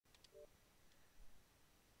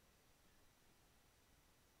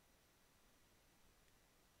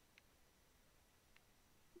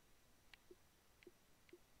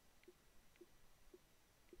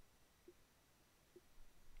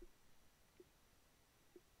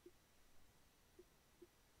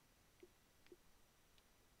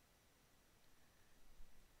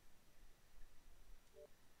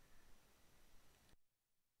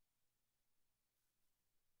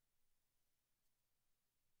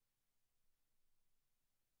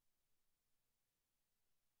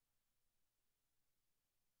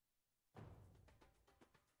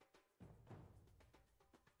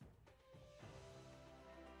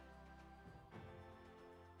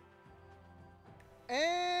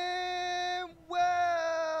And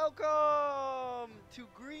welcome to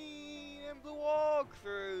Green and Blue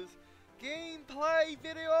Walkthroughs gameplay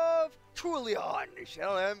video of Trulon, the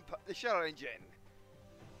Shadow Engine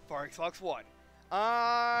for Xbox One.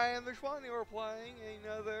 I am the Trulon, we're playing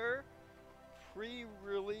another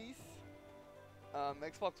pre-release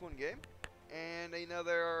Xbox One game and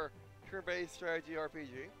another turn-based strategy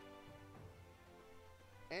RPG.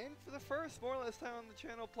 And for the first, more or less, time on the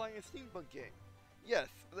channel playing a steampunk game. Yes,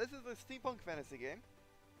 this is a steampunk fantasy game,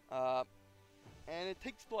 and it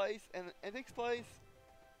takes place in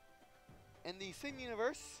the same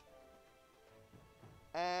universe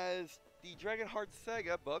as the Dragonheart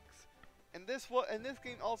Saga books. And this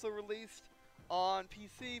game also released on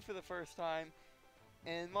PC for the first time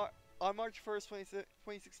on March 1st,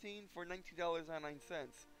 2016 for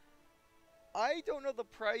 $19.09. I don't know the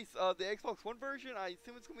price of the Xbox One version. I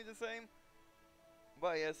assume it's going to be the same.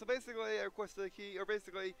 But yeah, so basically I requested a key, or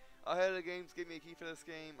basically Head of the Games gave me a key for this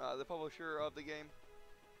game, the publisher of the game.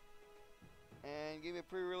 And gave me a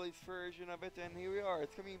pre-release version of it, and here we are.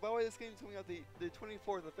 It's coming, by the way, this game is coming out the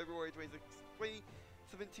 24th of February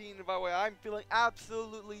 2017. And by the way, I'm feeling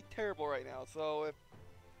absolutely terrible right now. So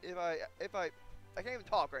if I can't even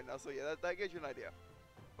talk right now, so yeah, that gives you an idea.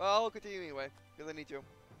 Well, I'll continue anyway, because I need to.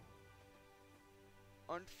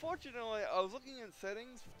 Unfortunately, I was looking in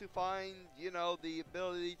settings to find, you know, the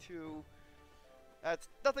ability to... That's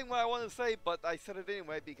nothing what I want to say, but I said it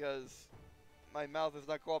anyway because my mouth is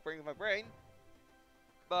not cooperating with my brain.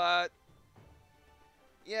 But,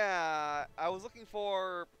 yeah, I was looking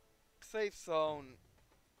for safe zone.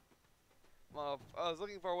 I was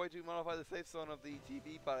looking for a way to modify the safe zone of the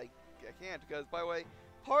TV, but I can't because, by the way,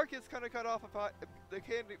 Park is kind of cut off. The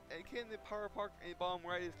Power Park and Bomb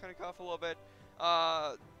right is kind of cut off a little bit.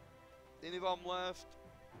 The bomb left.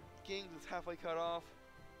 Kings is halfway cut off.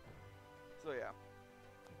 So yeah.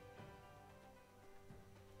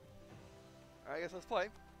 Alright, I guess let's play.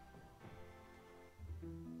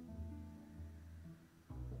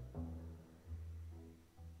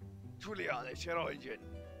 Trulon, the Shadow Engine.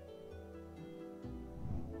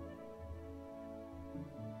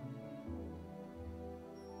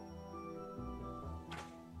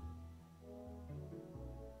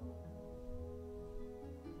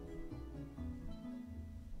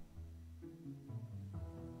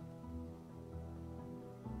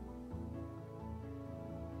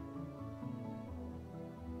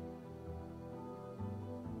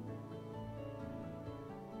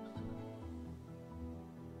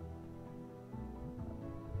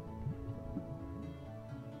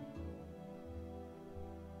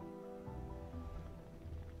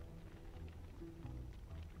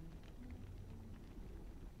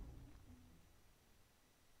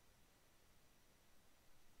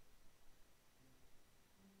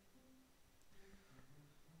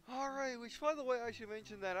 Alright, which by the way I should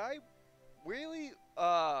mention that I really,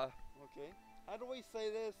 okay, how do we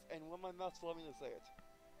say this and when my mouth's allowing me to say it?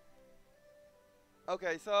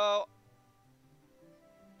 Okay, so,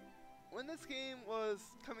 when this game was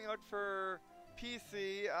coming out for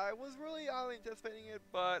PC, I was really highly anticipating it,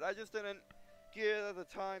 but I just didn't get it at the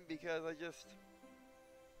time because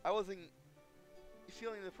I wasn't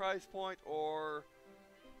feeling the price point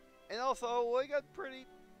and also, I got pretty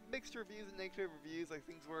mixed reviews and negative reviews, like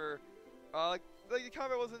things were, like the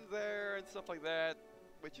combat wasn't there and stuff like that,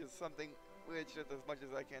 which is something which is as much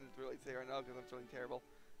as I can really say right now because I'm feeling terrible.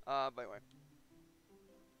 But anyway.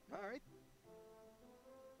 Alright.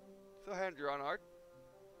 So hand-drawn art.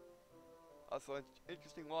 Also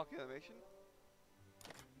interesting walk animation.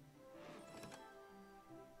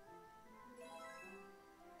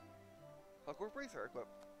 Clockwork bracer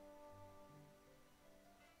equipped.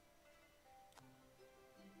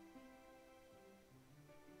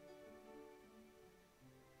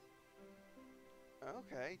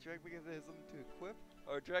 Okay, drag mechanism to equip,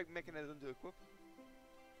 or drag mechanism to equip.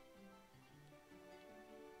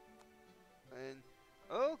 And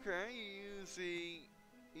okay, you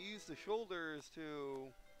use the shoulders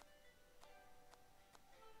to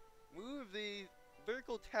move the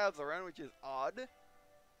vertical tabs around, which is odd.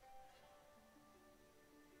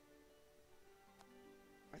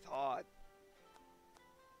 That's odd.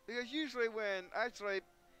 Because usually when it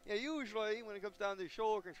comes down to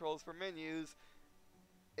shoulder controls for menus,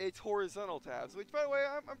 it's horizontal tabs, which, by the way,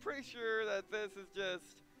 I'm pretty sure that this is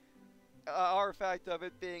just an artifact of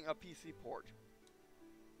it being a PC port.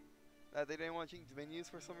 That they didn't want to change the menus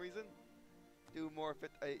for some reason. To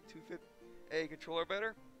fit a controller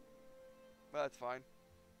better. But that's fine.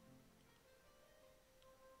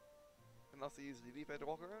 And also use the D-pad to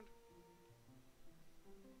walk around.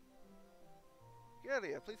 Get out of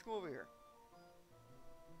here, please come over here.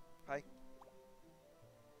 Hi.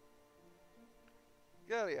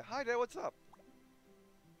 Get out of here. Hi, Dad. What's up?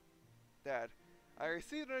 Dad, I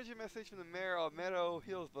received an urgent message from the mayor of Meadow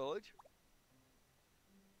Hills Village.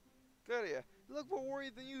 Get out of here. You look more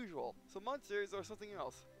worried than usual. Some monsters or something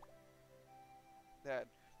else? Dad,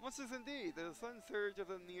 monsters indeed. There's a sudden surge of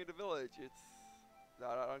them near the village. It's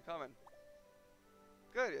not uncommon.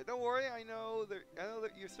 Good idea. Don't worry. I know that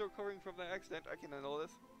you're still recovering from that accident. I can handle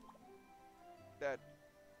this. Dad,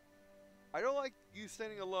 I don't like you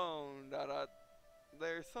standing alone.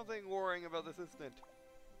 There's something worrying about this incident.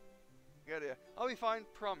 Good idea. I'll be fine.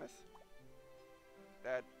 Promise.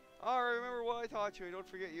 Dad, alright. Remember what I taught you. And don't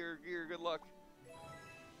forget your gear. Good luck.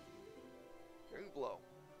 Green&Blue.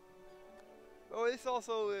 Oh, this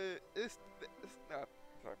also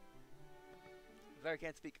sorry. I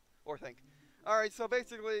can't speak or think. Alright, so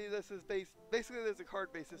basically this is basically there's a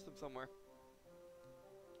card-based system somewhere.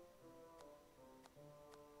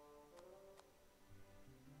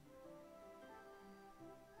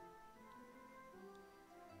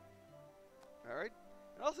 Alright.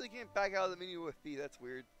 And also you can't back out of the menu with B, that's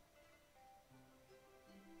weird.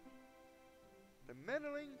 The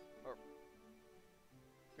meddling or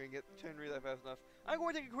trying to read that fast enough. I'm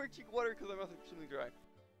going to take a quick drink of water because my mouth is extremely dry.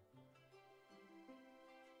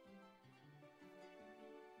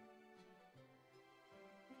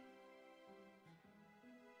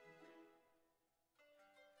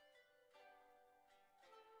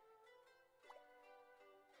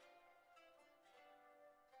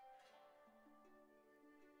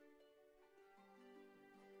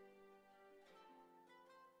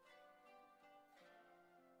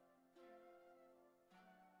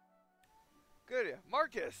 Good idea.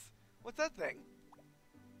 Marcus! What's that thing?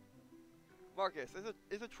 Marcus,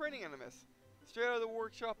 it's a training animus. Straight out of the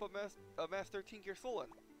workshop of Master Tinker Soloran.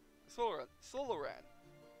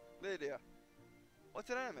 Good idea. What's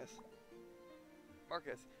an animus?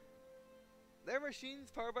 Marcus. They're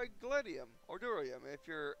machines powered by gladium, or durium if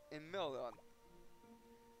you're in Melon.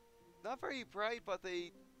 Not very bright, but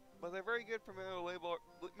they're very good for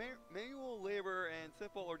manual labor and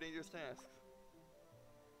simple or dangerous tasks.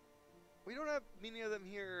 We don't have many of them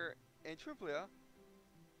here in Triplia,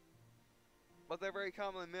 but they're very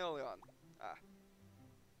common in Melion. Ah.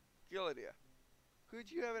 Good idea.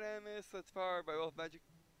 Could you have an animus that's powered by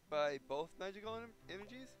both magical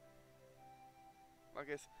energies?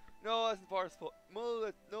 Marcus. No, that's impossible.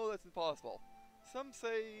 No, that's impossible. Some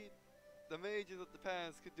say the mages of the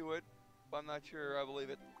past could do it, but I'm not sure I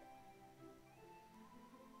believe it.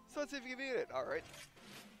 So let's see if you can beat it. Alright.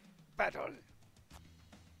 Battle!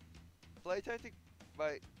 Play a tactic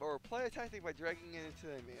by dragging it into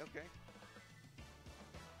the enemy. Okay.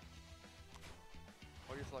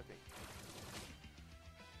 What are you selecting?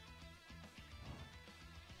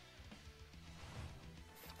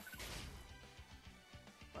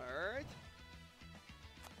 Alright.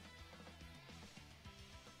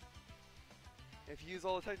 If you use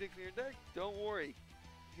all the tactics in your deck, don't worry.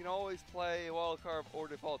 You can always play a wild card or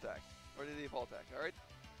default attack. Or the default attack, alright?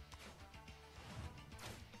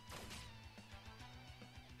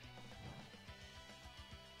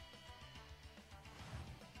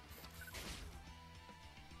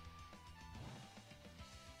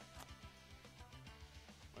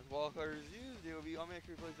 Once wild card is used, it will be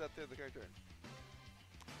automatically replaced after the card turn.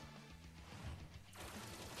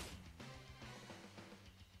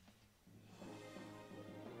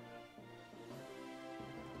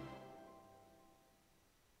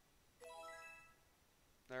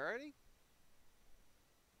 Alrighty.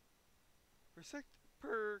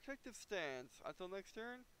 Protective stance. Until next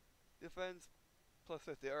turn, defense plus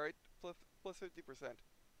 50. Alright, plus 50%.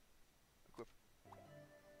 Equip.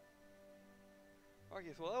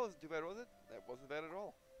 Marcus, well that wasn't too bad, was it? That wasn't bad at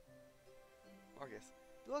all. Marcus,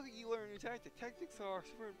 look at you learn a new tactic. Tactics are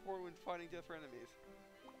super important when fighting different enemies.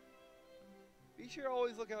 Be sure to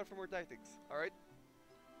always look out for more tactics. Alright?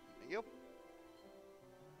 Thank you.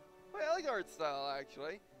 Well, I like the art style,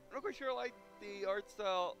 actually. I'm not quite sure I like the art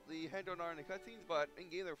style, the hand-drawn art in the cutscenes, but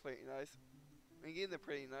in-game they're pretty nice. In-game they're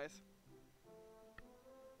pretty nice.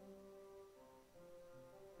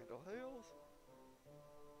 Mental Hills.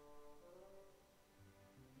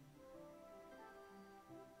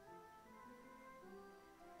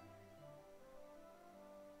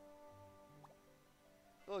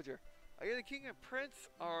 Villager, I hear the king and prince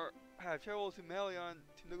have traveled to Melion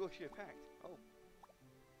to negotiate a pact. Oh.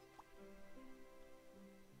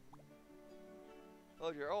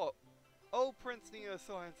 Villager, oh, Prince Nia is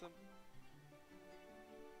so handsome.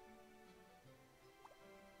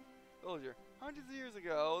 Villager, hundreds of years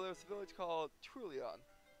ago, there was a village called Trulon.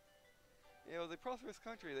 It was a prosperous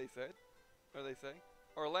country, they said. Or they say.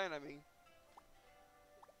 or land, I mean.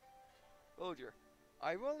 Villager.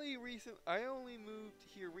 I only moved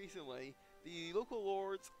here recently. The local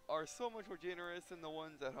lords are so much more generous than the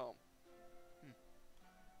ones at home.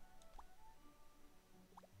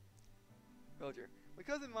 Villager. My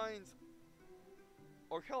cousin mines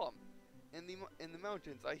Orkelum in the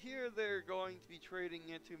mountains. I hear they're going to be trading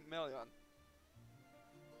it to Melion.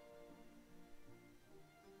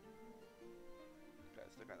 Gotta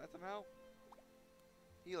stick on that somehow.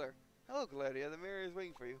 Healer. Hello, Gladia. The mayor is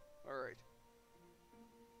waiting for you. Alright.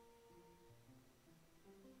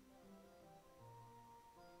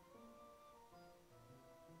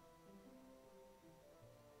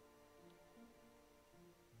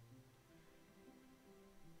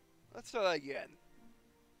 Let's try that again.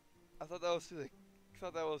 I thought that was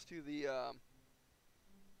to the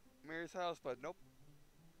mayor's house, but nope.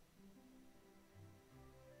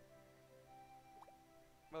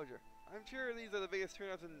 Mojer. I'm sure these are the biggest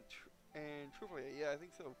turnouts in Trulon. Yeah, I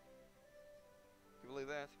think so. You believe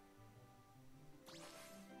that?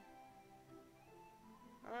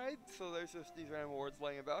 Alright, so there's just these random awards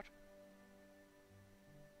laying about.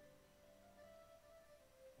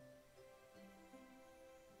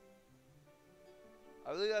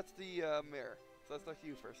 I believe that's the mayor, so let's talk to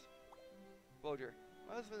you first. Bulger.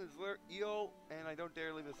 My husband is ill, and I don't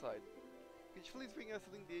dare leave his side. Could you please bring us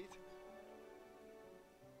something to eat?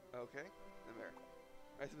 Okay, the mayor.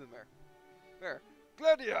 I see the mayor. Mayor.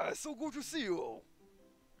 Gladia, it's so good to see you!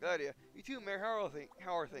 Gladia, you too, Mayor, how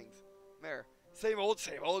are things? Mayor. Same old,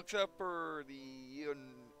 except for the...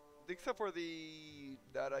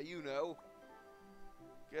 you know.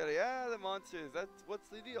 Yeah, the monsters. What's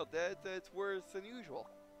the deal, Dad? That's worse than usual.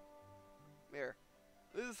 Mayor.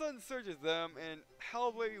 The sun surges them, and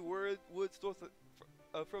Halway woods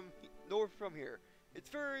north from here. It's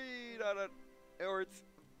very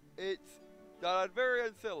very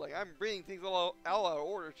unsettling. I'm bringing things all out of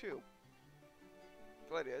order too.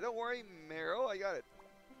 Gladia, don't worry, Mero, I got it.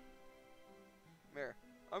 Mayor.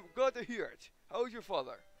 I'm glad to hear it. How's your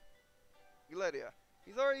father? Gladia.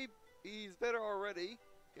 He's better already.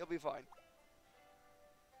 He'll be fine.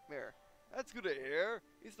 Mayor. That's good to hear.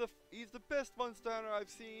 He's the best monster I've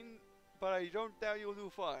seen, but I don't doubt you'll do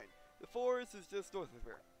fine. The forest is just north of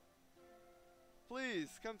here.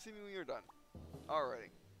 Please, come see me when you're done. Alrighty.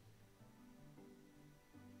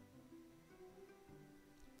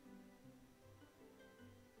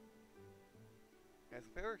 Ask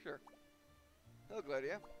a favor? Sure. Hello,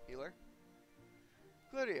 Gladia. Healer.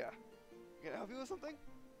 Gladia. Can I help you with something?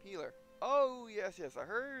 Healer. Oh, yes. I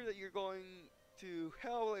heard that you're going to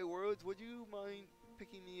Hellray Worlds. Would you mind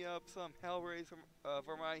picking me up some Hellrays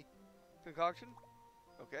for my concoction?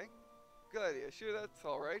 Okay. Gladia. Sure, that's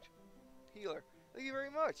alright. Healer. Thank you very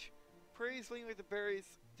much. Praise leave the berries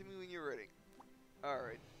to me when you're ready.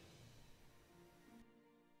 Alright.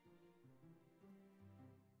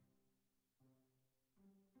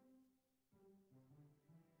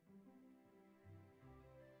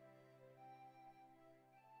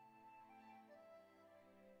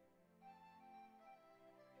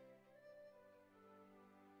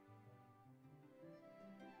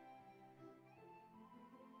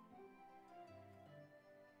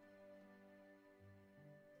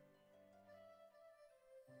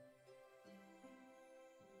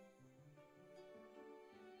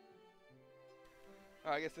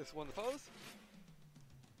 Alright, I guess this won the pose.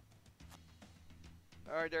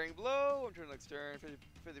 Alright, daring blow. I'm turning next turn.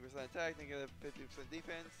 50% attack, negative 50%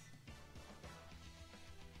 defense.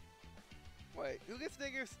 Wait, who gets the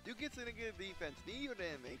negative defense? Me or the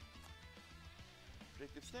enemy?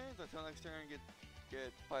 Predictive stance. I turn next turn.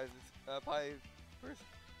 Get five.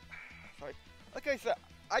 Sorry. Okay, so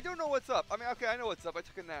I don't know what's up. I mean, okay, I know what's up. I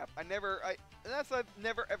took a nap. That's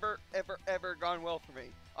never ever gone well for me.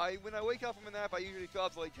 When I wake up from a nap, I usually feel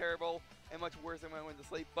absolutely terrible and much worse than when I went to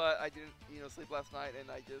sleep. But I didn't, sleep last night, and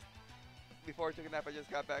before I took a nap, I just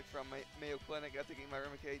got back from Mayo Clinic after getting my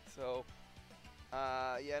Remicade. So,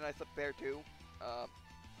 yeah, and I slept there too.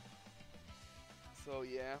 So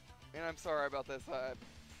yeah, and I'm sorry about this.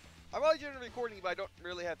 I'm probably doing a recording, but I don't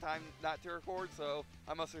really have time not to record, so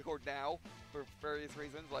I must record now for various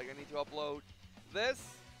reasons. Like I need to upload this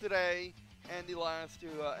today and the last two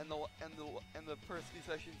and the first few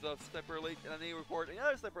sessions of Step Late, and I need to record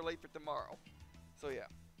another Step Late for tomorrow. So yeah.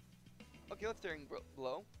 Okay, let's daring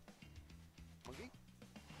blow. Monkey.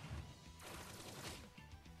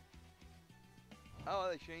 Oh,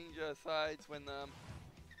 they change sides when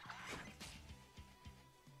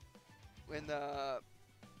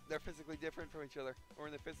they're physically different from each other, or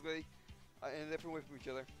when they're physically in a different way from each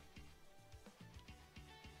other.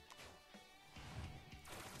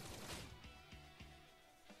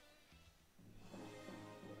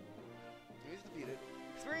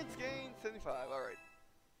 Experience gain 75. Alright.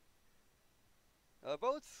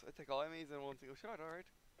 Boats. I take all enemies in one single shot. Alright.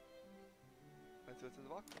 Let's see what's in the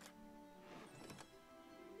box.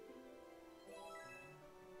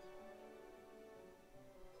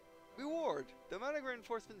 Reward. Dramatic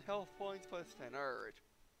reinforcement health points plus 10. Alright.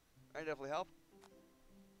 I definitely help.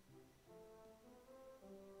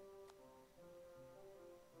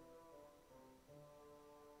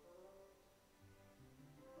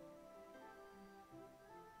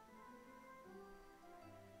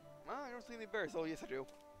 I don't see any bears. Oh yes, I do.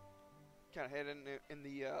 Kind of hidden in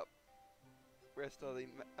the rest of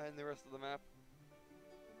the map.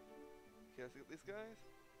 Okay, let's get these guys.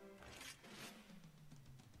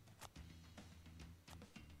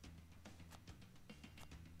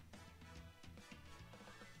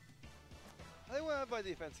 I think we'll have my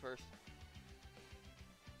defense first.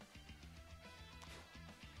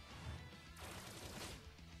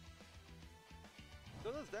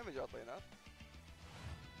 So does damage, oddly enough.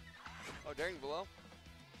 Oh, daring below.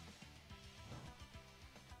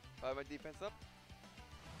 I have my defense up.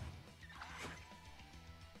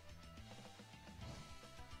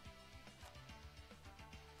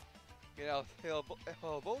 You know, hail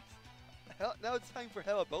of bolts. Now it's time for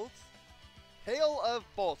hail of bolts. Hail of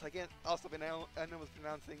bolts. I can't also be now. I know was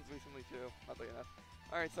pronounced things recently too. Oddly enough.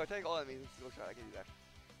 All right, so I take all enemies in a single shot. I can do that.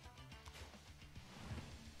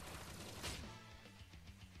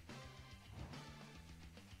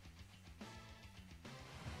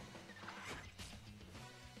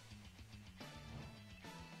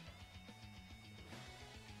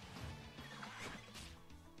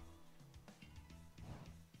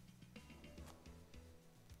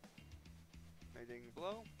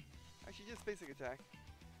 Blow. Actually, just basic attack.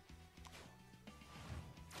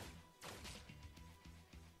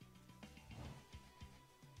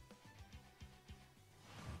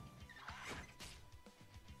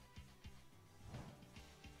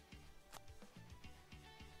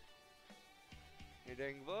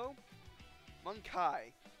 Hitting blow.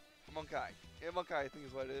 Monkai. Monkai. Yeah, Monkai, I think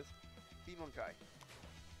is what it is. Be Monkai.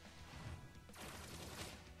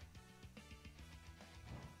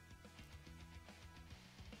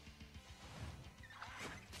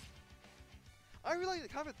 I really like the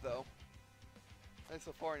combat though. At least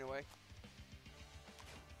so far anyway.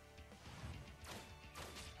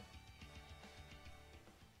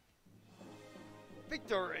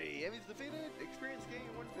 Victory! Enemies defeated, experience gain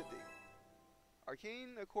 150.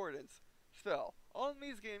 Arcane Accordance. Spell. All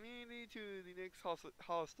enemies gain immunity to the next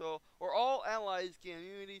hostile, or all allies gain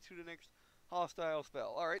immunity to the next hostile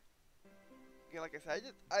spell. Alright. Okay, like I said,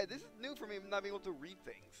 this is new for me, not being able to read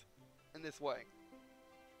things in this way.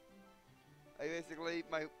 I basically,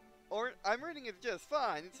 I'm reading it just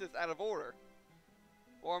fine, it's just out of order.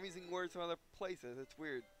 Or I'm using words from other places, it's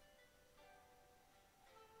weird.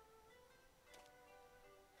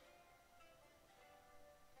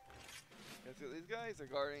 Okay, so these guys are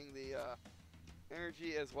guarding the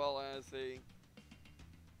energy as well as the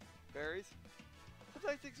berries. Some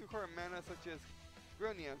tactics require mana such as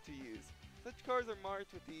Gronium to use. Such cards are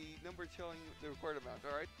marked with the number telling the required amount,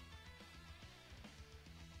 alright?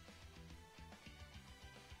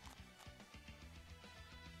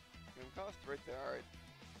 Cost right there, alright.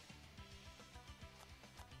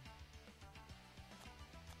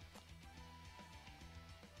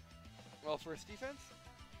 Well, first defense.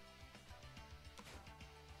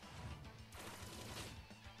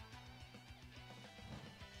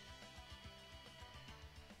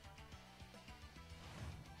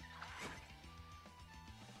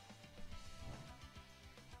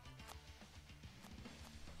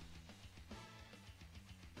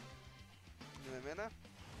 And then mana.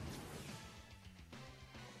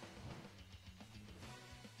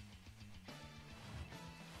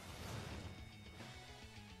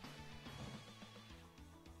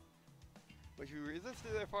 Which you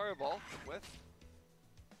resisted their fireball with.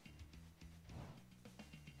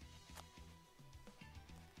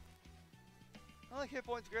 Unlike hit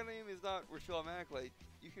points, Granium is not refill automatically.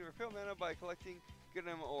 You can refill mana by collecting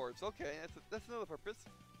Granium orbs. Okay, that's another purpose.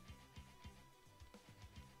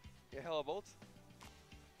 Yeah, Hello Bolts.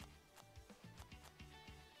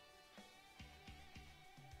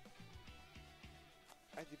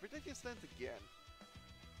 Anti-protective stance again.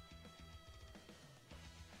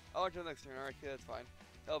 Oh, until next turn. Alright, okay, that's fine.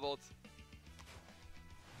 Hell bolts.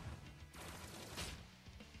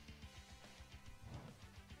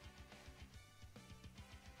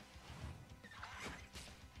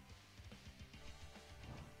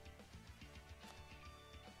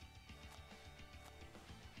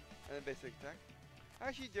 And then basic attack.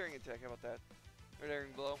 Actually, daring attack. How about that? Or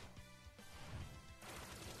daring blow.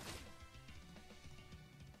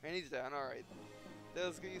 And he's down, alright.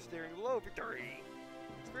 Let's get you steering low. Victory!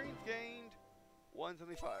 Experience gained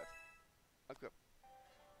 175. Equip.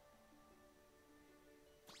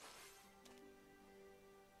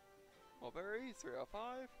 Mulberry, 3 out of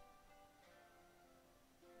 5.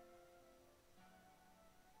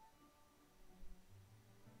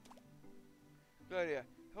 Good idea.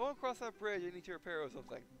 If I want to cross that bridge, I need to repair it or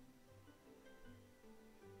something.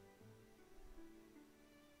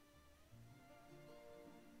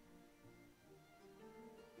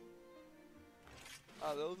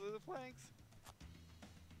 Ah, those are the flanks.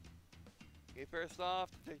 Okay, first off,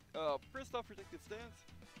 protected stance.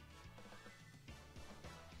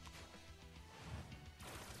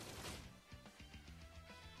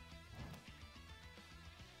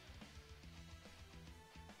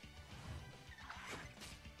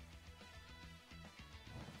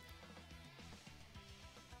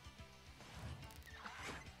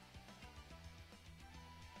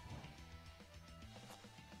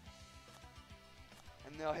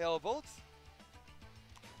 And now hail of bolts.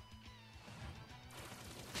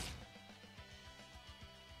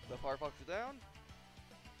 The Firefox is down.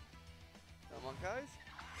 Come on, guys.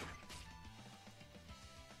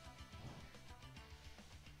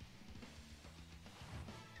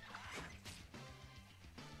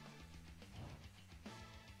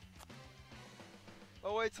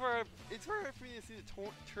 Oh wait, it's hard for me to see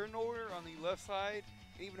the turn order on the left side,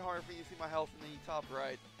 and even harder for me to see my health in the top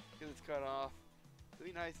right, because it's cut off.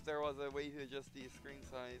 It'd be nice if there was a way to adjust the screen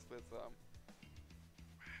size with,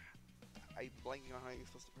 I'm blanking on how you're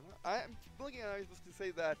supposed to pronounce. I'm blanking on how you're supposed to say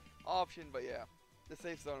that option, but yeah, the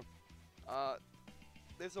safe zone.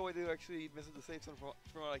 There's no way to actually visit the safe zone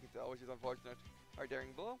from what I can tell, which is unfortunate. Our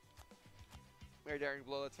daring blow. Our daring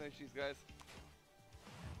blow. Let's finish these guys.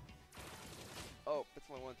 Oh, that's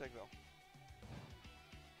only one attack though.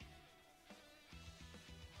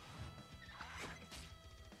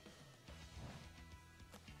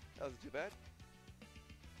 That wasn't too bad.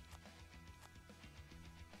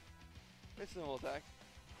 It's an old attack.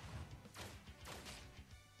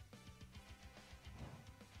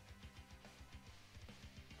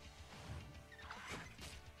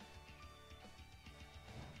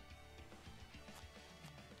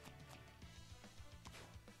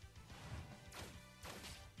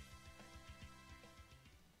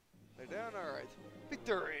 They're down, alright.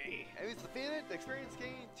 Victory! Enemies defeated, the experience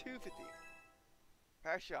gain 250.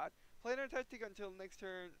 Pass shot. Play another tactic until next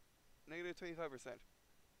turn, negative 25%.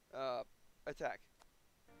 Attack.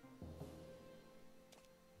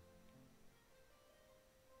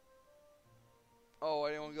 Oh, I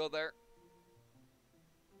didn't want to go there.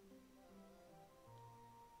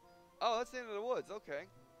 Oh, that's the end of the woods, okay.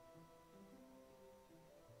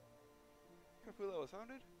 Careful that was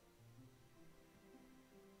sounded.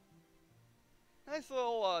 Nice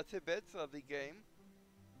little tidbits of the game.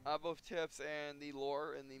 Both tips and the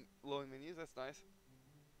lore and the loading menus, that's nice.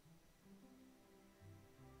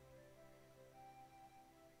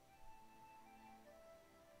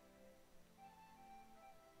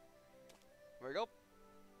 There we go.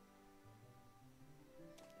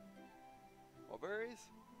 More berries.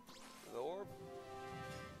 The orb.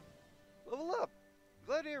 Level up!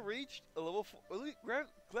 Gladiator reached a level 4.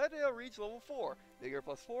 Gladiator reached level 4. Vigor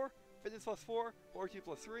plus 4. Fitness plus 4. Fortitude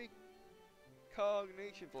plus 3.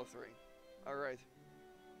 Cognition plus 3. Alright.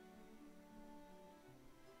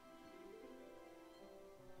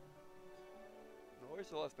 Now where's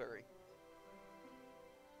the last berry?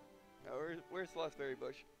 Now where's the last berry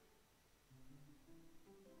bush?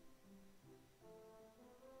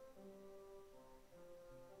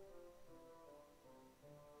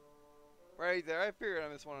 Right there, I figured I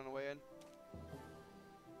missed one on the way in.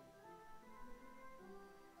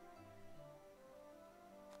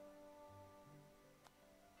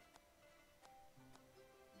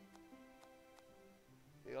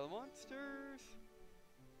 The other monsters?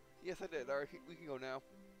 Yes, I did. Alright, we can go now.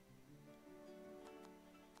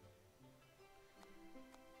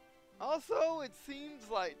 Also, it seems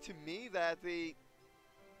like to me that the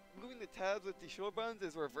moving the tabs with the short buttons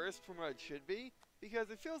is reversed from what it should be, because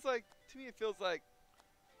it feels like, to me it feels like,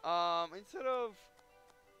 instead of,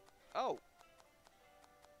 oh,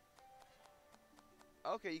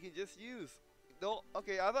 okay, you can just use, no,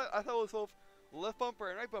 okay, I thought it was both left bumper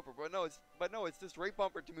and right bumper, but no, it's just right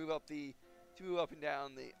bumper to move up and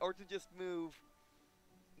down or to just move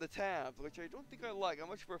the tabs, which I don't think I like. I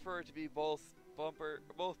much prefer it to be both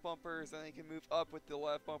bumpers, and you can move up with the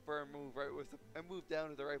left bumper and move right and move down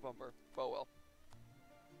with the right bumper. Oh well.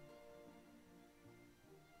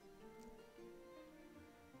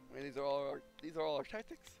 I mean, these are all our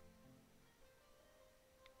tactics.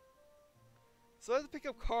 So I have to pick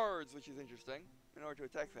up cards, which is interesting, in order to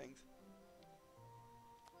attack things.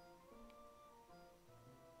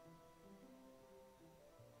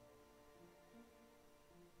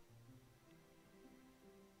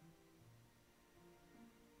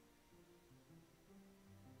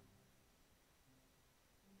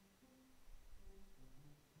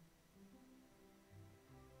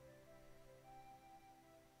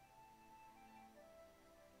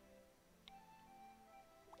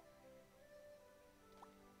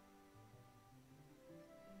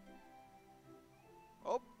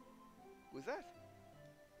 Oh, who's that?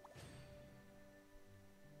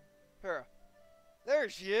 Para. There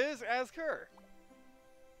she is. Ask her.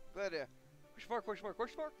 Good idea. Question mark? Question mark?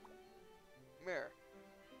 Question mark? Mare.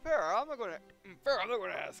 Farrah, I'm not going to. Farrah, I'm not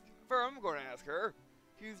going to ask. Farrah, I'm going to ask her.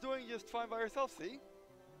 She's doing just fine by herself. See?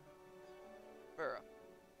 Farrah.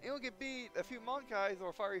 You don't get beat a few Monkeyes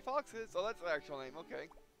or fiery foxes. Oh, that's the actual name. Okay.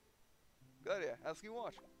 Good idea. Ask you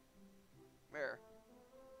what? Mare.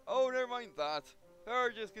 Oh, never mind that.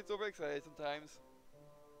 Farrah just gets overexcited sometimes.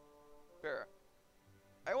 Farrah.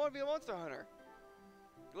 I want to be a monster hunter.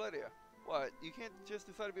 Good idea. What? You can't just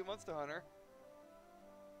decide to be a monster hunter.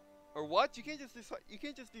 Or what? You can't just decide. You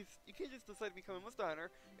can't just decide to become a monster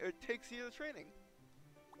hunter. It takes years of training.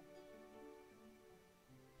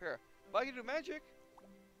 Farrah. But I can do magic.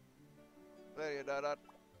 Good idea. Dot dot.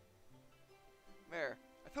 Mare.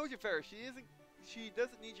 I told you, Farrah. She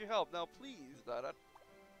doesn't need your help now. Please. Dot dot.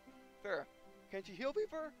 Farrah. Can she heal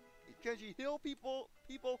people? Can she heal people,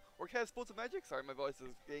 or cast spells of magic? Sorry, my voice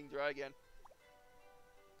is getting dry again.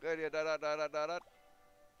 Good idea, dot dot dot dot dot dot.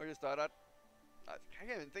 Or just dot dot. I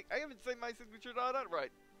haven't said my signature dot dot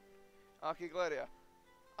right. Okay, Gladia.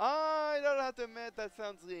 I don't have to admit that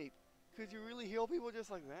sounds neat. Could you really heal people just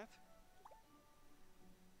like that?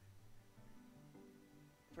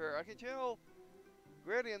 Fair, I can tell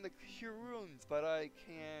Grady and the Huroons, but I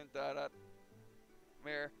can't dot dot.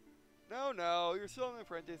 Mare. No, you're still an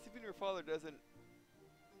apprentice. Even your father doesn't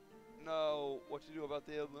know what to do about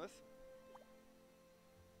the illness.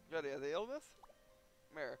 Yeah, the illness?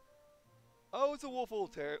 Mare. Oh, it's a woeful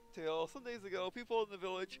tale. Some days ago, people in the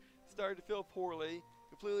village started to feel poorly,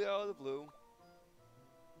 completely out of the blue.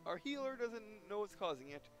 Our healer doesn't know what's causing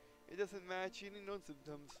it. It doesn't match any known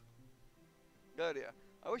symptoms. Good idea.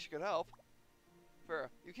 I wish you could help. Farrah,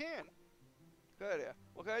 you can. Good idea.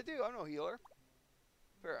 What can I do? I'm no healer.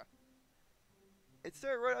 Farrah. It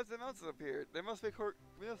started right after the monsters appeared. There must be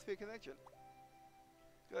a connection.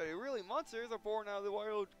 Good. Really, monsters are born out of the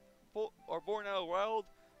wild,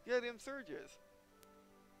 Yetium surges.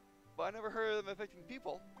 But I never heard of them affecting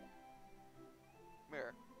people.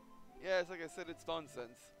 Mare. Yes, like I said, it's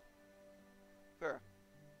nonsense. Fair.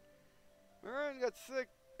 Marin got sick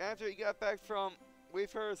after he got back from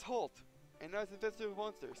Wayfarer's Halt, and now it's infested with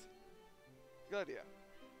monsters. Good idea.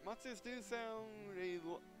 Monsters do sound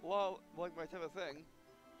a lot like my type of thing.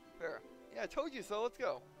 Fair. Yeah, I told you so. Let's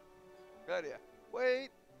go. Good idea. Wait,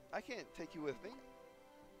 I can't take you with me.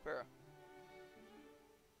 Fair.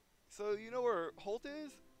 So you know where Holt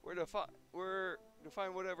is? Where to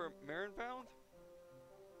find whatever Marin found?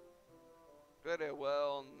 Good idea.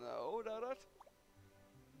 Well, no. Dot dot.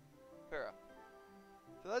 Fair.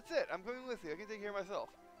 So that's it. I'm going with you. I can take care of myself.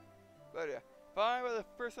 Good idea. Fine. By the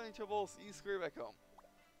first sign of troubles, you scurry back home.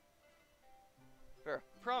 Fair.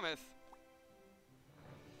 Promise.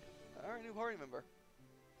 Alright, new party member.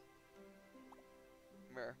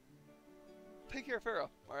 Mare. Take care of Farrah.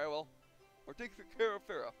 Alright, well. Or take care of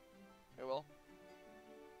Farrah. Okay, well.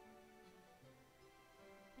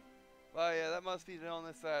 Well, yeah, that must be the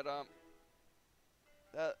illness that,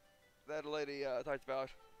 that lady, talked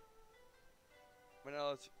about. But now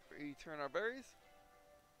let's return our berries.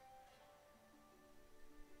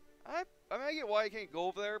 I mean, I get why you can't go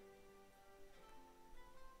over there.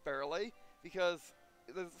 Barely, because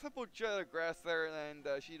there's a simple jet of grass there, and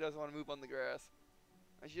she doesn't want to move on the grass,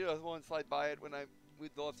 and she doesn't want to slide by it when I move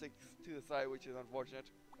the left stick to the side, which is unfortunate.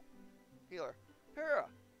 Healer, Farrah,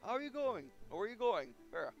 how are you going? Or where are you going?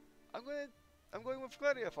 Farrah, I'm going with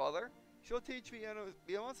Gladia, Father. She'll teach me how to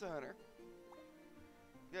be a monster hunter.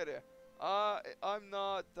 Good idea. I'm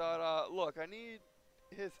not. Look, I need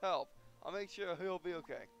his help. I'll make sure he'll be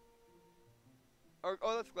okay.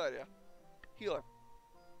 Oh, that's Gladia. Healer.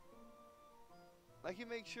 Like you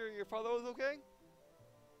make sure your father was okay?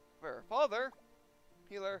 Where? Father?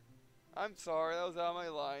 Healer. I'm sorry, that was out of my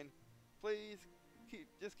line. Please,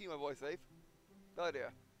 just keep my voice safe. Good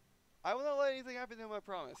idea. I will not let anything happen to him, I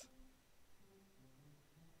promise.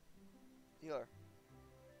 Healer.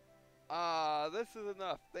 This is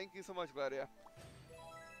enough. Thank you so much, Gladia.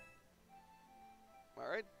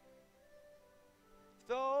 Alright.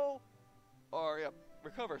 So, or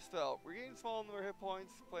recover spell. Regain small number of hit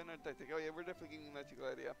points. Play another tactic. Oh yeah, we're definitely getting that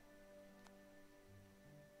good idea.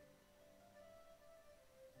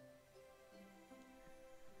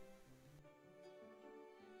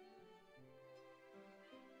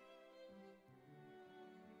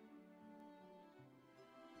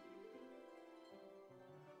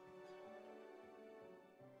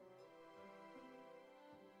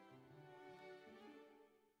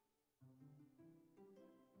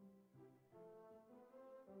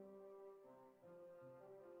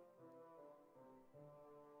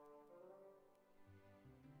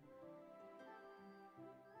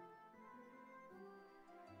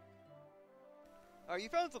 You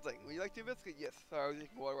found something. Would you like to investigate? Yes. Sorry, I was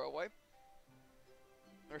drinking water, by the way.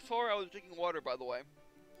 Or sorry, I was drinking water, by the way.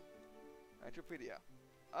 Entropedia.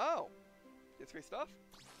 Oh. Gets free stuff?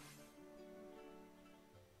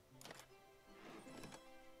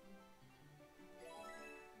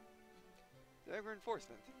 Direct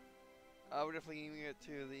reinforcement. We're definitely giving it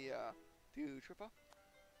to the, to Trippa.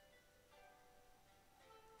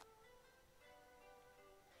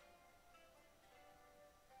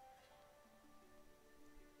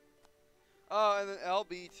 Oh, and then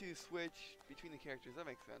LB to switch between the characters. That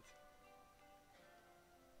makes sense.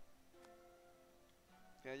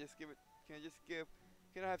 Can I just give it? Can I just give?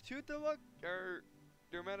 Can I have two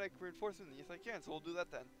dramatic reinforcement? Yes, I can. So we'll do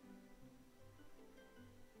that then.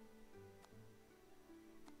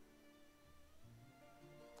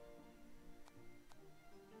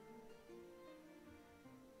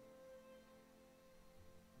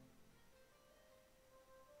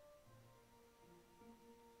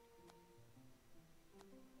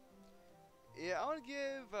 Yeah, I want to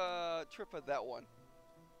give Trippa that one.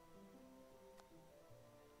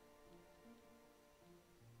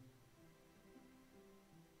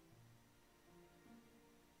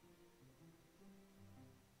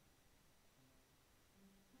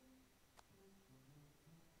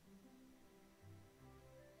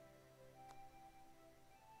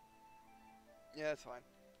 Yeah, that's fine.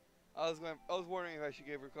 I was wondering if I should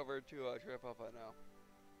give recover to Trippa, but no.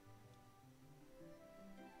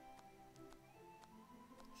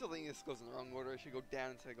 Still think this goes in the wrong order. I should go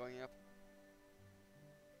down instead of going up.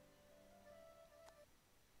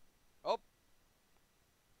 Oh!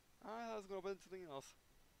 I was going to open something else.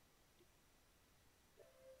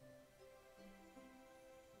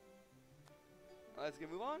 Let's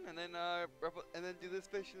get move on, and then do this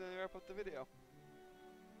fish, and then wrap up the video.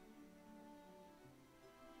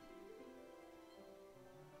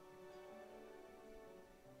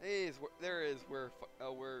 There is where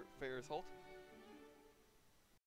Fair's halt.